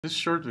This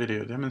short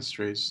video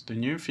demonstrates the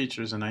new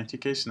features in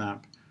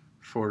ITK-SNAP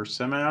for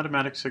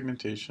semi-automatic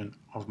segmentation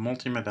of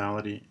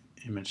multi-modality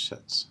image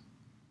sets.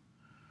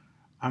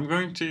 I'm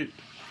going to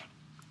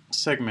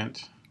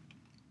segment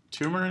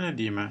tumor and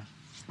edema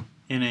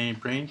in a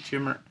brain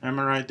tumor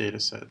MRI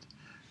dataset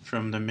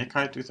from the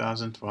MICI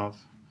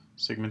 2012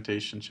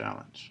 segmentation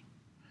challenge.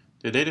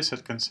 The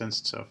dataset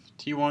consists of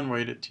T1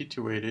 weighted,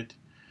 T2 weighted,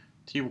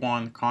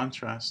 T1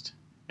 contrast,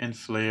 and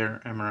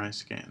FLAIR MRI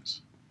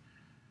scans.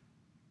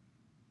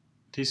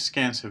 These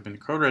scans have been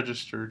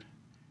co-registered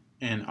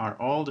and are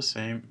all the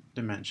same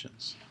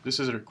dimensions. This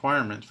is a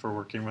requirement for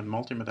working with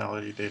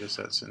multimodality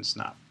datasets in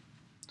SNAP.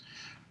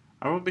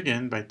 I will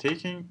begin by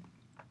taking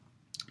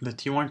the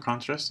T1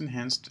 contrast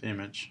enhanced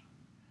image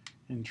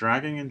and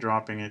dragging and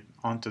dropping it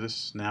onto the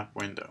SNAP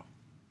window.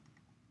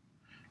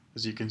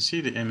 As you can see,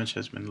 the image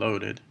has been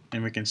loaded,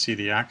 and we can see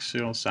the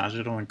axial,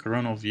 sagittal, and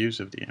coronal views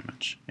of the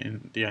image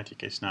in the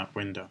ITK-SNAP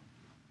window.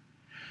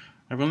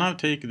 I will now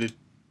take the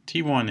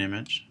T1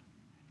 image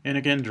and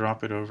again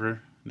drop it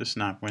over the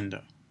SNAP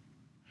window.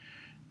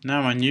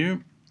 Now a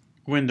new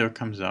window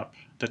comes up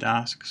that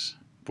asks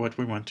what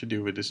we want to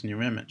do with this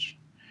new image.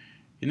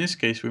 In this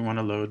case, we want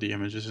to load the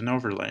image as an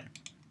overlay.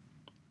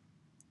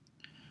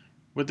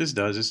 What this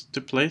does is to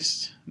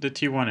place the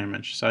T1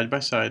 image side by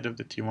side of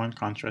the T1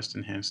 contrast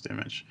enhanced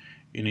image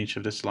in each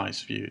of the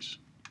slice views.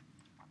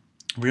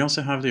 We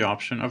also have the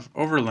option of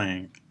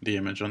overlaying the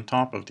image on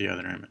top of the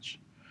other image.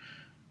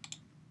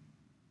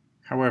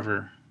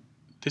 However,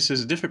 this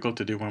is difficult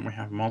to do when we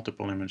have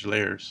multiple image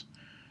layers,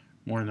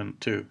 more than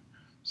two,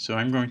 so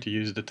I'm going to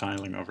use the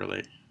tiling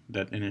overlay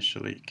that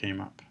initially came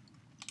up.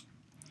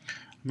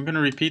 I'm going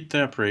to repeat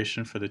the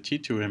operation for the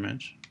T2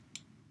 image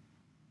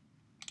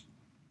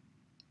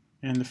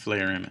and the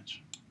FLAIR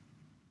image.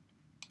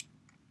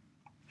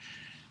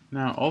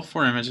 Now all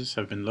four images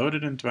have been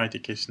loaded into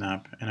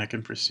ITK-SNAP, and I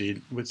can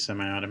proceed with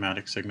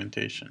semi-automatic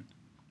segmentation.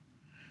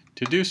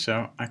 To do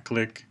so, I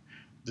click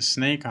the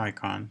snake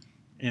icon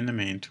in the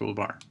main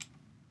toolbar.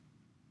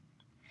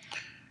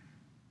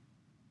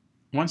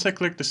 Once I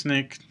click the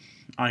snake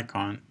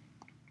icon,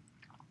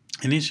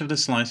 in each of the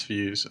slice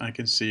views I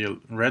can see a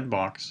red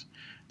box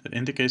that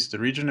indicates the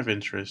region of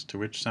interest to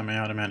which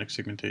semi-automatic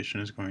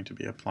segmentation is going to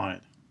be applied.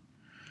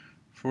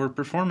 For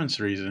performance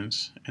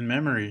reasons and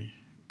memory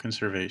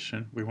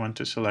conservation, we want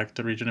to select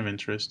the region of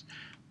interest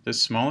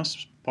as small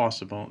as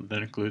possible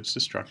that includes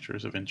the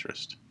structures of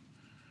interest.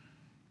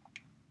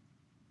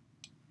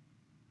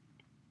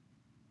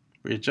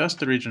 We adjust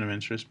the region of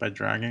interest by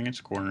dragging its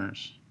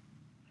corners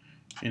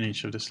in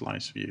each of the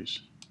slice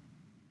views.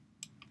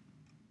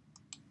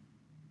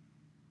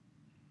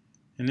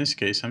 In this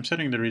case, I'm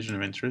setting the region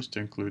of interest to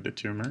include the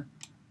tumor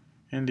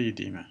and the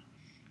edema.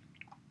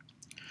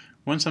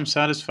 Once I'm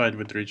satisfied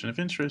with the region of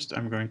interest,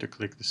 I'm going to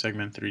click the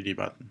Segment 3D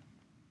button.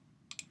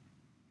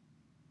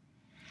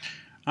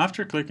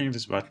 After clicking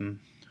this button,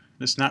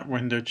 the SNAP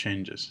window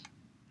changes.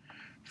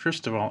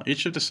 First of all,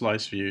 each of the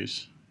slice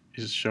views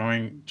is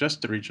showing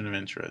just the region of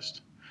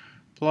interest,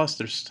 plus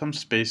there's some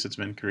space that's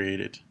been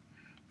created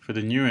for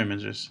the new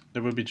images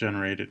that will be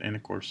generated in the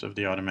course of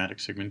the automatic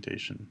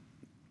segmentation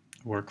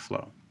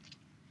workflow.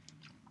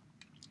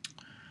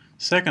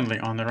 Secondly,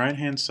 on the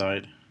right-hand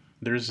side,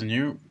 there is a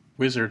new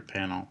wizard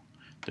panel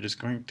that is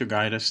going to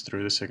guide us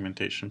through the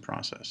segmentation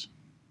process.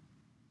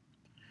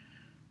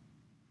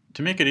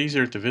 To make it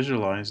easier to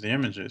visualize the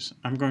images,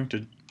 I'm going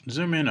to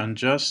zoom in on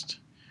just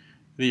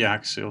the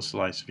axial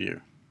slice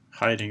view,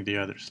 hiding the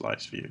other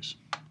slice views.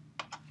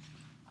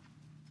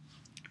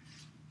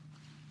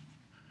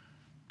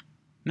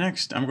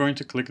 Next, I'm going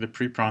to click the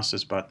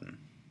Pre-Process button,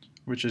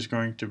 which is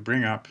going to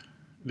bring up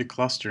the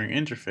clustering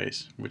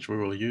interface, which we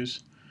will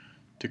use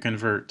to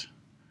convert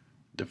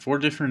the four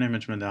different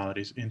image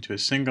modalities into a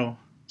single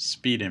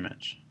speed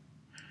image.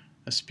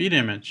 A speed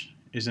image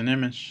is an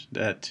image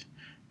that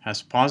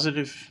has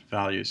positive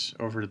values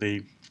over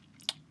the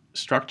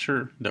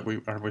structure that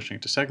we are wishing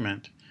to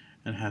segment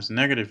and has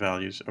negative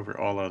values over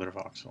all other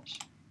voxels.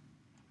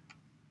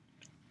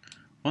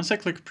 Once I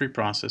click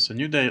Pre-Process, a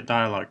new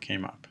dialog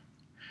came up.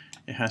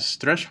 It has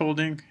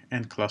thresholding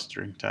and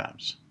clustering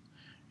tabs.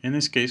 In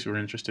this case, we're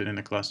interested in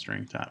the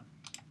clustering tab.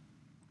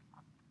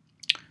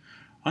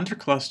 Under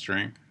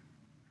clustering,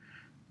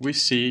 we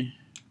see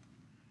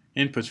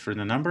inputs for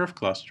the number of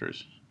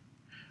clusters,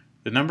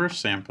 the number of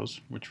samples,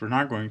 which we're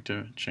not going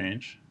to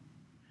change,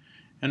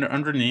 and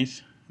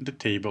underneath the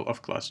table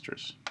of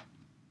clusters.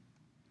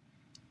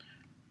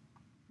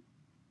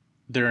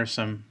 There are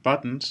some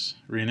buttons,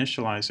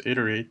 reinitialize,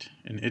 iterate,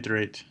 and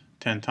iterate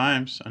 10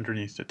 times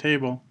underneath the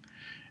table,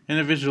 and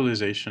a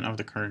visualization of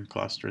the current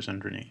clusters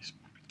underneath.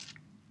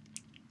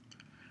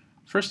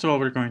 First of all,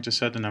 we're going to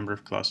set the number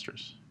of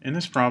clusters. In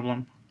this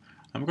problem,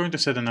 I'm going to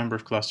set the number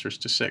of clusters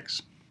to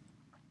 6.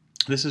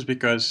 This is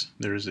because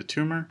there is a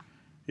tumor,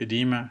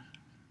 edema,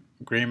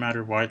 gray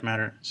matter, white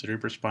matter,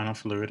 cerebrospinal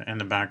fluid,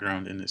 and the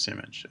background in this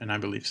image, and I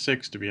believe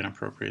 6 to be an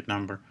appropriate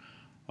number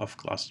of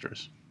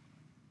clusters.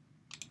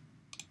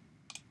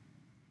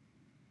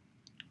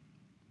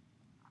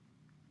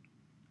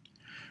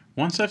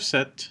 Once I've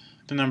set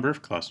the number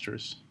of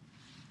clusters,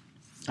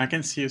 I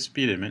can see a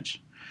speed image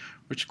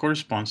which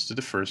corresponds to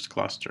the first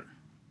cluster.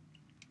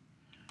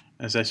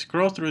 As I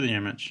scroll through the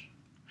image,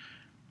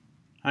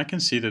 I can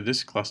see that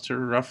this cluster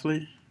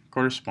roughly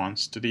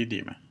corresponds to the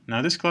edema.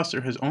 Now this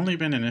cluster has only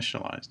been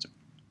initialized.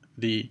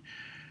 The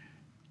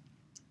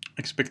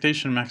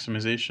expectation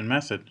maximization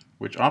method,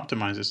 which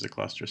optimizes the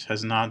clusters,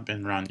 has not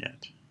been run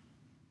yet.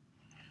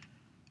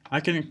 I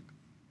can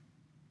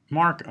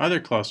mark other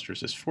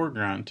clusters as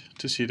foreground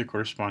to see the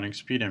corresponding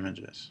speed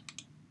images.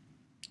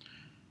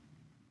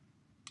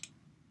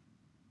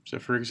 So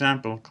for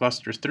example,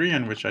 cluster 3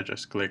 on which I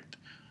just clicked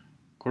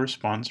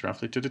corresponds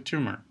roughly to the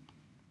tumor.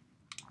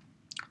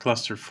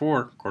 Cluster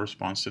 4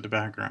 corresponds to the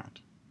background.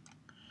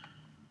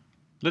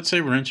 Let's say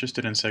we're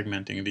interested in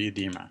segmenting the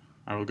edema.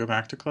 I will go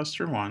back to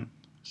cluster 1,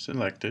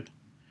 select it,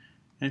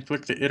 and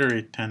click the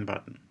Iterate 10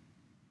 button.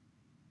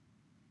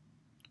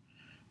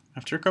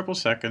 After a couple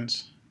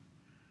seconds,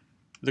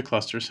 the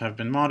clusters have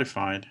been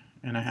modified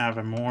and I have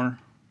a more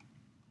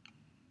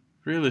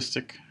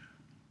realistic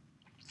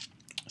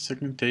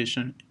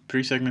segmentation,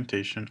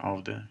 pre-segmentation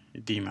of the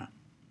edema.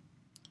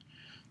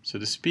 So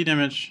the speed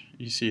image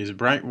you see is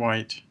bright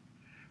white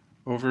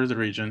over the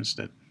regions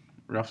that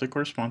roughly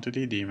correspond to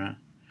the edema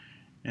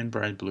and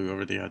bright blue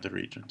over the other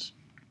regions.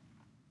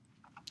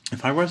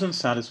 If I wasn't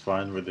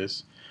satisfied with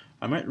this,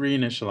 I might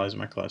reinitialize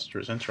my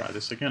clusters and try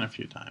this again a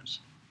few times.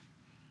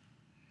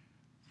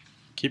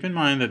 Keep in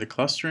mind that the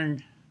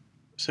clustering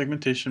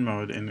segmentation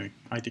mode in the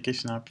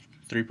ITK-SNAP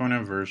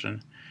 3.0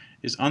 version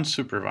is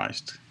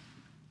unsupervised.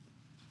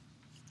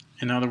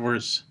 In other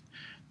words,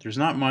 there's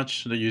not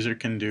much the user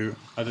can do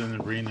other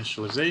than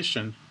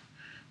reinitialization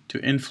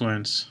to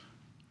influence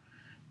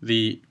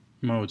the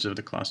modes of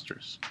the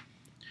clusters.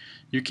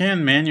 You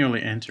can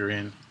manually enter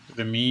in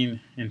the mean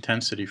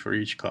intensity for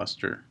each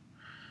cluster,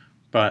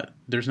 but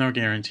there's no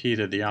guarantee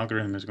that the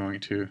algorithm is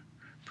going to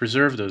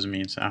preserve those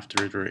means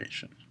after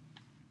iteration.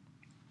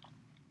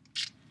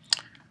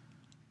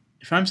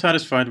 If I'm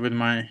satisfied with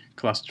my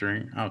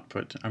clustering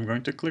output, I'm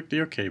going to click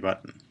the OK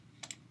button.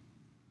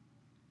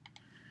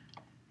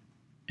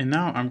 And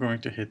now I'm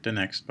going to hit the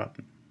Next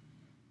button.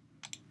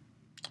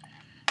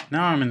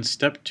 Now I'm in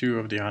step 2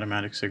 of the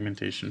automatic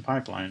segmentation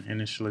pipeline,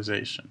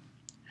 initialization.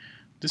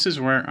 This is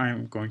where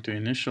I'm going to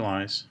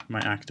initialize my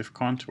active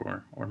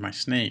contour, or my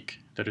snake,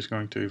 that is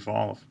going to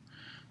evolve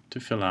to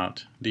fill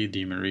out the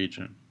edema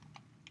region.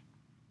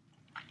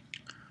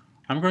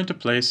 I'm going to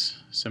place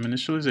some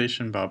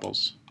initialization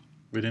bubbles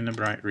within the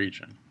bright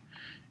region.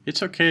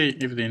 It's okay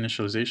if the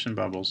initialization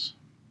bubbles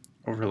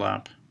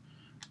overlap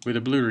with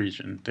the blue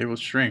region. They will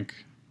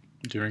shrink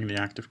during the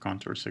active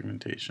contour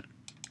segmentation.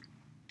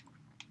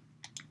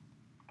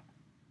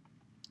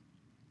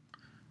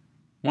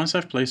 Once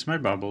I've placed my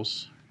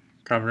bubbles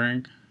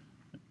covering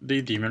the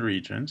edema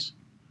regions,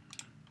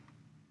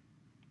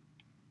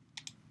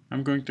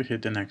 I'm going to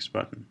hit the Next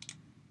button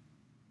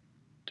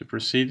to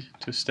proceed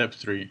to step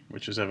 3,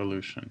 which is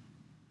evolution.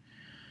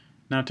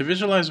 Now to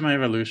visualize my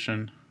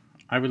evolution,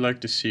 I would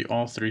like to see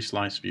all 3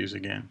 slice views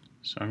again.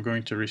 So I'm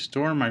going to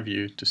restore my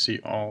view to see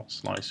all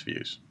slice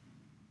views.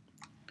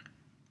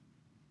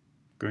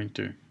 I'm going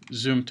to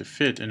zoom to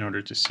fit in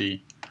order to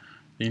see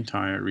the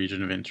entire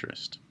region of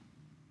interest.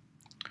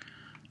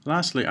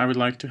 Lastly, I would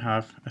like to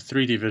have a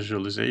 3D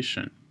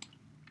visualization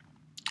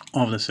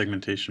of the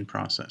segmentation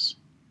process.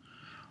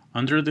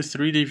 Under the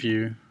 3D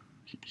view,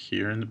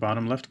 here in the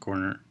bottom left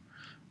corner,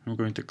 I'm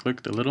going to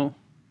click the little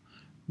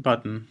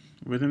button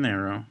with an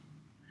arrow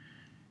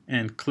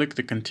and click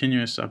the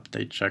continuous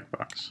update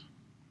checkbox.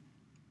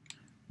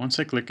 Once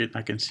I click it,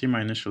 I can see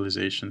my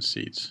initialization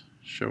seeds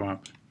show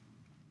up.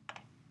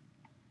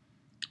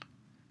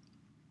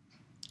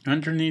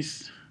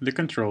 Underneath the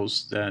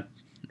controls that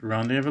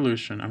run the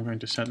evolution, I'm going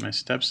to set my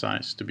step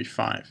size to be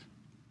 5.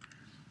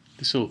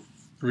 This will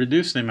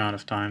reduce the amount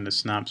of time that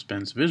SNAP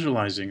spends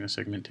visualizing the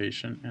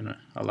segmentation and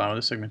allow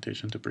the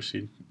segmentation to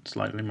proceed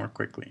slightly more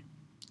quickly.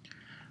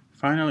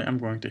 Finally, I'm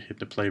going to hit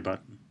the play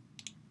button.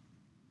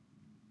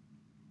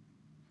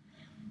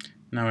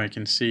 Now I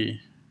can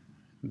see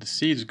the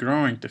seeds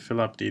growing to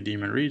fill up the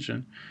edema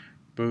region,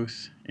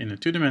 both in the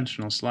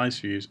 2-dimensional slice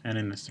views and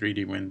in the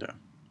 3D window.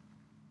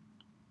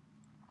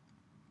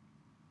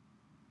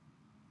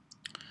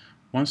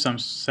 Once I'm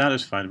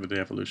satisfied with the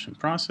evolution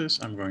process,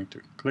 I'm going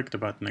to click the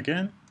button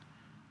again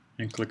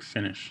and click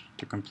Finish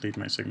to complete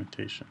my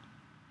segmentation.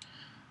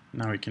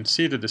 Now we can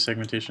see that the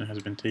segmentation has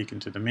been taken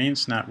to the main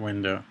SNAP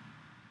window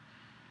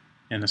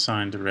and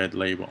assigned the red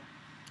label.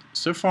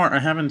 So far I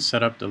haven't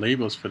set up the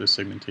labels for the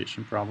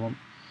segmentation problem,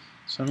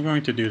 so I'm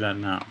going to do that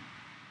now.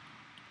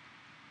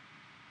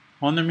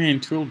 On the main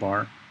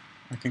toolbar,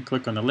 I can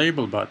click on the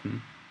Label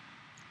button,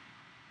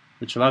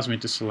 which allows me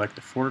to select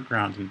the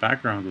foreground and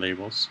background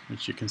labels,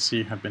 which you can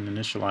see have been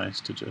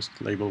initialized to just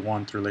label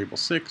 1 through label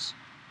 6,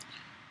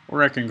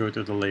 or I can go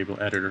to the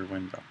Label Editor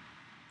window.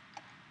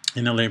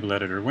 In the Label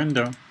Editor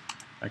window,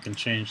 I can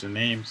change the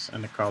names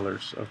and the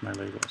colors of my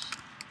labels.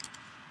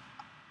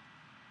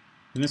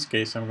 In this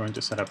case, I'm going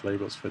to set up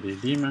labels for the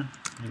edema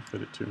and for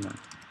the tumor.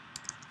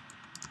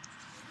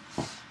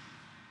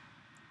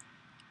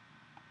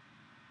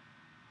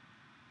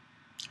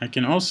 I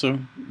can also,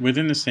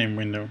 within the same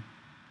window,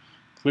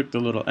 click the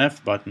little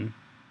F button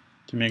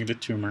to make the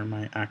tumor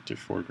my active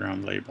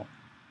foreground label.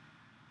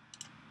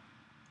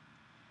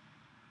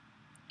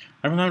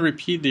 I will now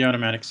repeat the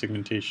automatic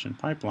segmentation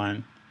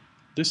pipeline,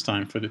 this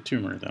time for the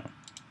tumor though.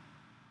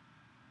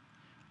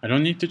 I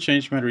don't need to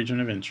change my region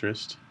of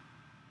interest.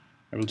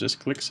 I will just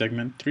click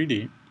Segment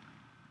 3D,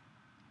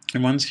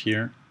 and once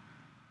here,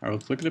 I will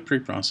click the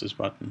Preprocess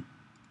button.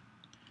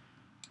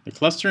 The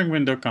clustering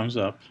window comes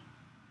up,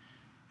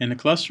 and the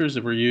clusters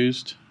that were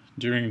used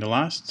during the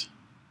last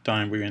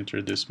time we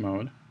entered this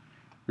mode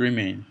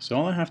remain. So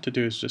all I have to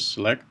do is just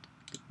select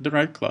the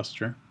right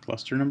cluster,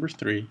 cluster number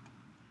 3,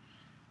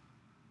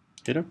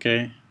 hit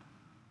OK,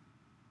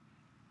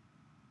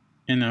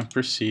 and now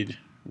proceed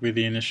with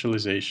the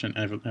initialization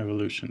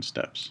evolution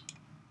steps.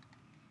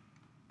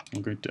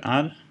 I'm going to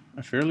add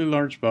a fairly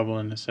large bubble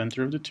in the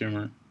center of the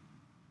tumor,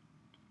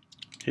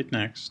 hit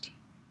Next,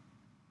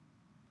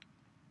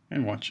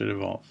 and watch it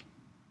evolve.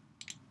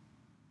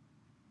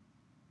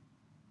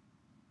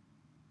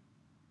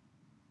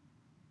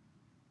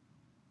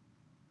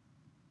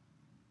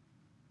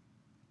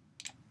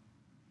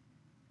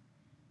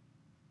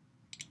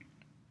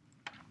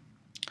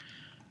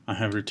 I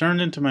have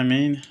returned into my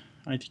main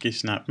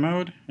ITK-SNAP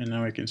mode, and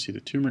now I can see the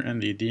tumor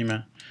and the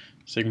edema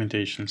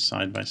segmentation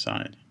side by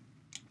side.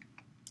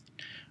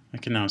 I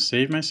can now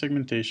save my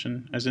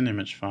segmentation as an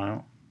image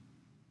file.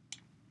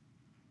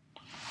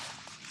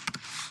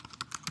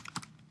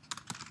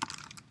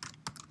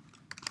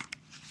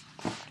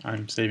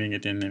 I'm saving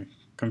it in a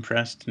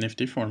compressed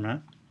nifty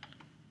format.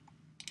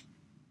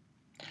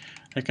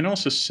 I can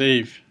also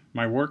save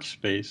my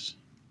workspace,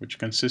 which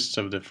consists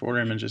of the 4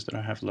 images that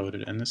I have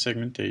loaded and the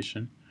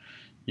segmentation,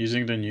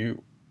 using the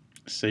new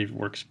Save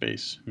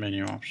Workspace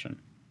menu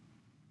option.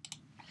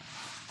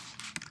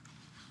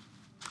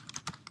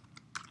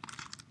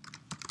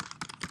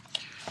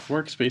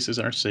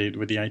 Workspaces are saved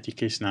with the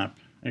ITK-SNAP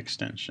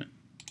extension.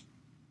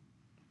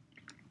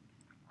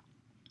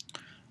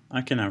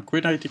 I can now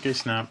quit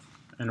ITK-SNAP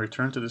and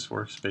return to this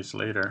workspace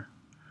later.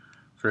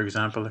 For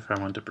example, if I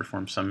want to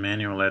perform some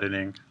manual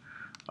editing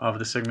of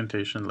the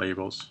segmentation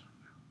labels,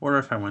 or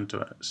if I want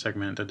to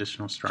segment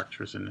additional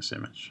structures in this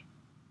image.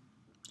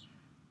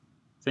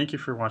 Thank you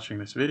for watching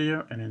this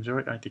video, and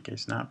enjoy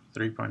ITK-SNAP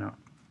 3.0.